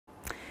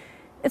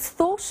It's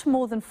thought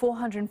more than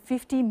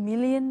 450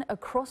 million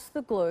across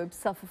the globe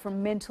suffer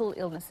from mental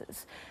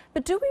illnesses.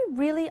 But do we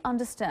really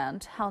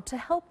understand how to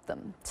help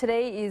them?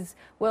 Today is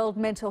World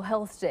Mental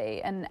Health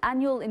Day, an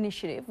annual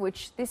initiative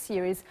which this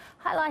year is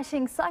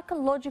highlighting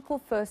psychological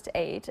first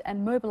aid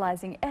and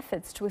mobilising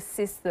efforts to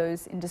assist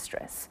those in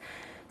distress.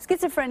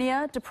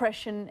 Schizophrenia,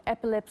 depression,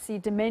 epilepsy,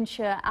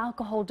 dementia,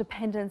 alcohol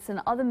dependence and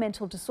other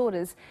mental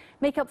disorders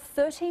make up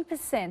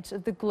 13%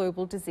 of the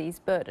global disease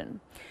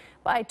burden.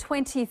 By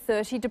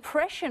 2030,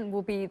 depression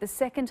will be the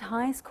second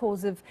highest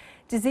cause of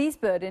disease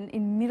burden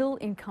in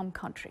middle-income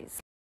countries.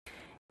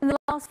 In the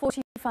last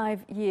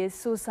 45 years,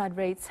 suicide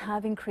rates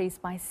have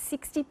increased by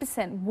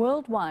 60%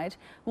 worldwide.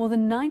 More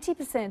than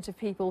 90% of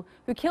people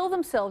who kill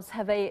themselves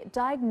have a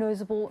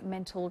diagnosable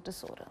mental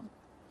disorder.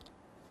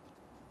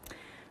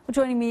 Well,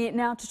 joining me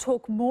now to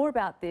talk more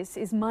about this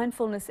is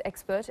mindfulness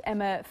expert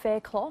Emma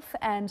Fairclough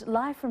and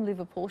live from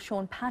Liverpool,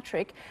 Sean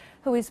Patrick,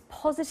 who is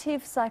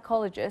positive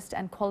psychologist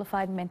and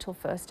qualified mental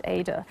first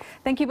aider.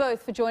 Thank you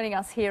both for joining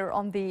us here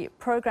on the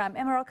program.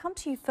 Emma, I'll come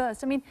to you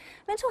first. I mean,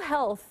 mental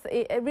health,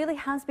 it really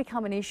has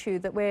become an issue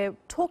that we're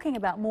talking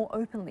about more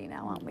openly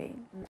now, aren't we?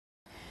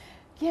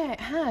 Yeah, it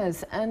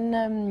has.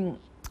 And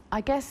I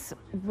guess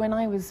when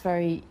I was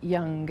very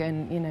young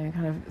and, you know,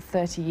 kind of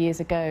 30 years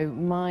ago,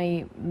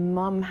 my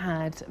mum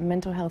had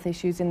mental health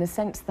issues in the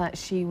sense that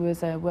she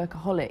was a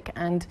workaholic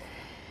and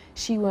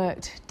she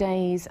worked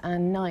days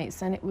and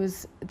nights, and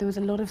there was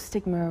a lot of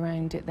stigma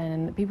around it then,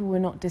 and people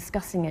were not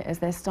discussing it as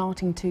they're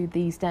starting to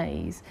these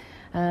days.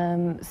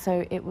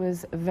 So it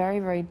was very,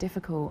 very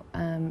difficult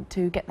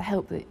to get the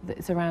help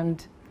that's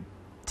around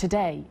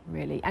today,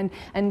 really,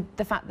 and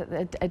the fact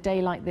that a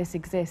day like this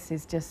exists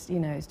is just, you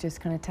know, it's just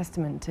kind of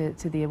testament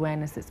to the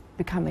awareness that's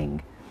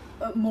becoming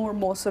more and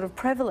more sort of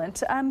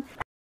prevalent.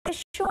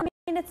 Sure, I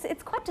mean,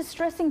 it's quite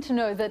distressing to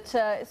know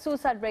that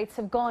suicide rates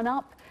have gone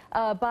up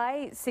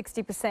by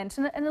 60%,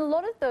 and a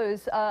lot of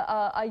those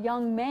are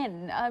young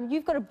men.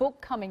 You've got a book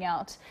coming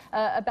out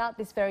about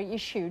this very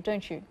issue,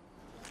 don't you?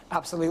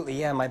 Absolutely,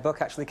 yeah. My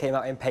book actually came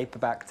out in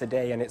paperback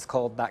today, and it's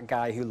called That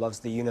Guy Who Loves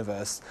the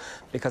Universe,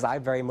 because I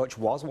very much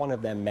was one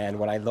of them men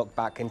when I look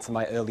back into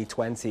my early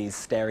 20s,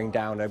 staring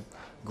down a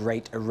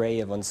great array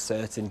of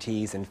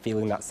uncertainties and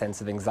feeling that sense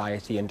of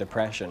anxiety and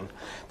depression,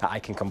 that I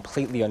can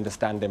completely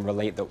understand and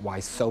relate that why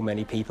so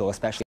many people,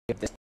 especially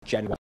this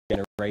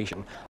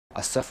generation,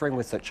 are suffering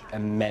with such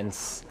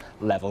immense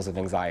levels of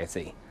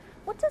anxiety.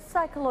 What does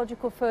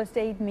psychological first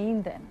aid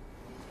mean then?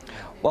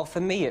 Well,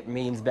 for me, it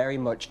means very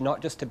much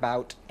not just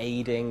about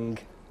aiding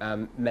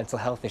mental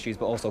health issues,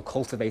 but also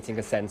cultivating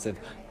a sense of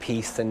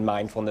peace and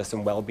mindfulness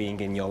and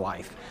well-being in your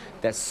life.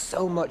 There's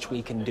so much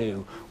we can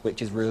do,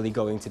 which is really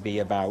going to be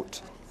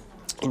about,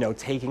 you know,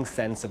 taking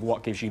sense of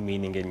what gives you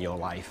meaning in your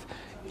life,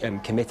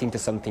 committing to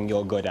something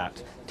you're good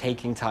at,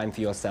 taking time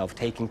for yourself,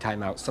 taking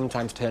time out,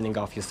 sometimes turning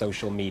off your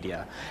social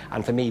media.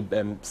 And for me,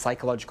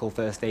 psychological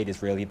first aid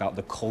is really about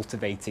the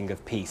cultivating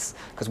of peace.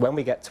 Because when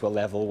we get to a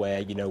level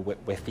where, you know,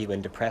 we're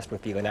feeling depressed, we're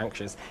feeling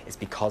anxious, it's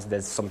because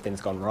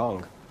something's gone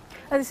wrong.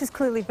 This is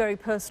clearly very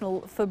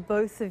personal for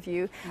both of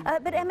you.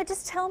 But Emma,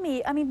 just tell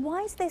me, I mean,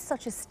 why is there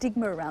such a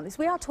stigma around this?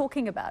 We are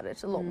talking about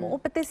it a lot more,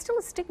 but there's still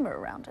a stigma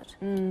around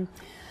it.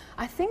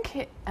 I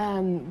think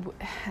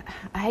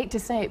I hate to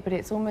say it, but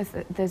it's almost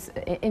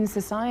in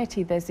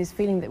society there's this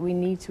feeling that we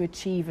need to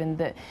achieve,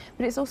 but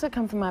it's also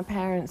come from our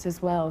parents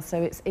as well.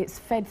 So it's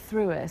fed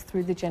through us,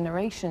 through the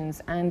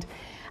generations, and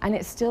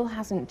it still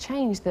hasn't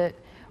changed that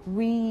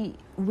we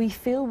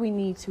feel we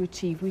need to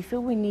achieve, we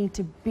feel we need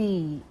to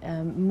be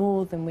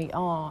more than we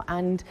are,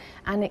 and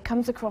it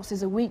comes across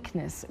as a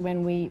weakness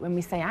when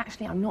we say,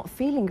 actually, I'm not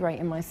feeling great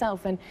in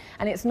myself, and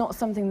it's not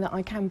something that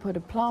I can put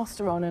a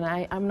plaster on, and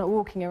I'm not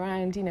walking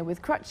around, you know,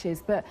 with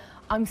crutches, but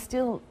I'm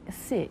still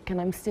sick and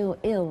I'm still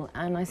ill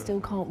and I still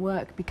can't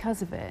work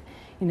because of it,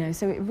 you know.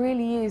 So it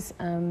really is,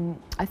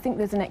 I think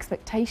there's an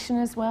expectation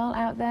as well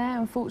out there,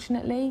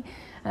 unfortunately.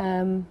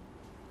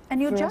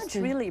 And you're judged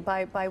really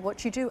by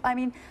what you do. I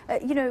mean,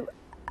 you know,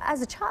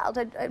 as a child,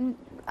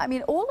 I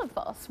mean, all of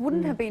us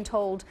wouldn't have been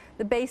told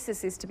the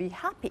basis is to be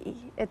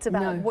happy. It's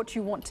about what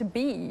you want to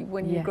be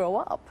when you grow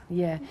up.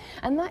 Yeah,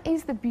 and that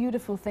is the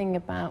beautiful thing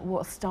about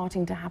what's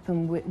starting to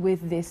happen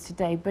with this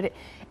today. But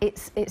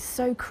it's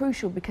so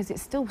crucial because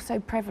it's still so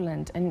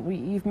prevalent. And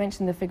you've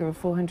mentioned the figure of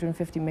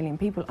 450 million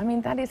people. I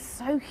mean, that is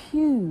so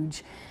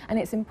huge, and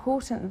it's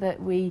important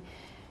that we,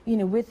 you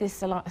know, with this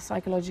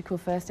psychological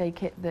first aid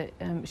kit that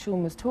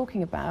Sean was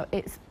talking about,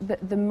 it's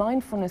the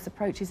mindfulness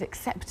approach is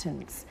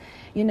acceptance.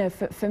 You know,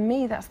 for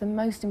me, that's the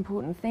most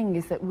important thing,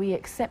 is that we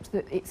accept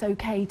that it's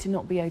okay to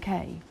not be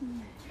okay,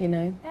 you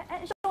know.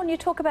 And Sean, you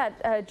talk about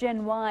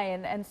Gen Y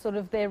and sort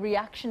of their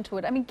reaction to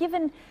it. I mean,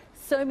 given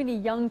so many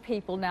young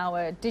people now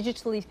are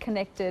digitally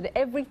connected,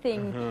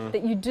 everything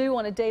that you do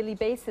on a daily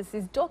basis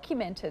is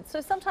documented.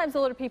 So sometimes a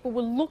lot of people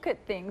will look at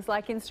things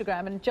like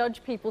Instagram and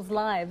judge people's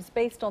lives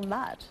based on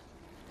that.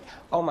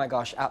 Oh my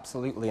gosh,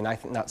 absolutely, and I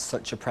think that's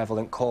such a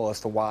prevalent cause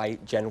to why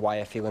Gen Y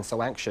are feeling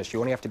so anxious. You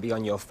only have to be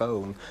on your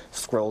phone,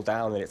 scroll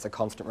down, and it's a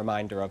constant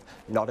reminder of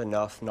not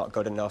enough, not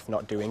good enough,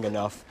 not doing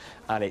enough,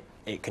 and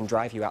it can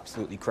drive you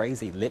absolutely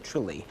crazy,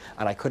 literally.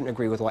 And I couldn't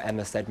agree with what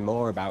Emma said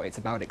more about. It's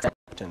about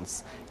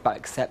acceptance, about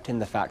accepting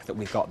the fact that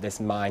we've got this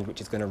mind which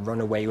is going to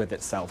run away with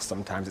itself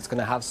sometimes. It's going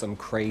to have some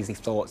crazy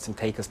thoughts and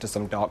take us to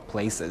some dark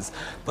places,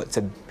 but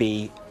to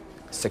be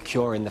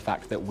secure in the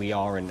fact that we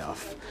are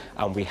enough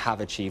and we have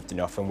achieved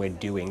enough and we're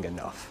doing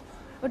enough.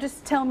 Well,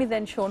 just tell me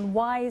then, Sean,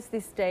 why is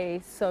this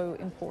day so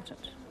important?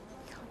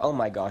 Oh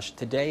my gosh,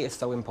 today is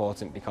so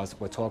important because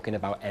we're talking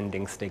about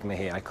ending stigma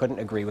here. I couldn't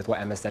agree with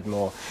what Emma said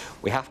more.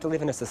 We have to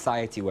live in a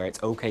society where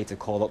it's okay to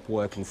call up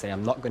work and say,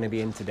 I'm not going to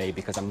be in today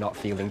because I'm not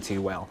feeling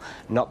too well.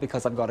 Not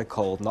because I've got a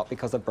cold, not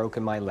because I've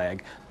broken my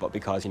leg, but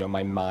because, you know,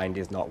 my mind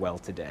is not well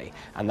today.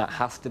 And that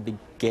has to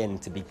begin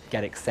to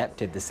get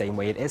accepted the same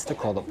way it is to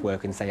call up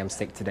work and say, I'm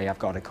sick today, I've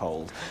got a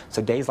cold.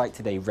 So days like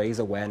today raise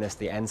awareness,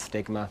 they end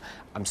stigma.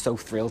 I'm so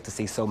thrilled to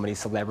see so many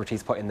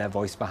celebrities putting their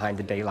voice behind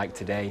a day like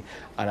today,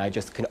 and I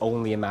just can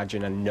only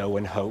imagine and know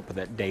and hope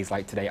that days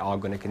like today are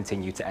going to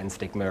continue to end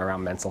stigma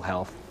around mental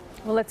health.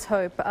 Well, let's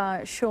hope.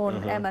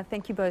 Sean, Emma,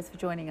 thank you both for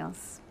joining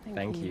us.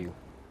 Thank you.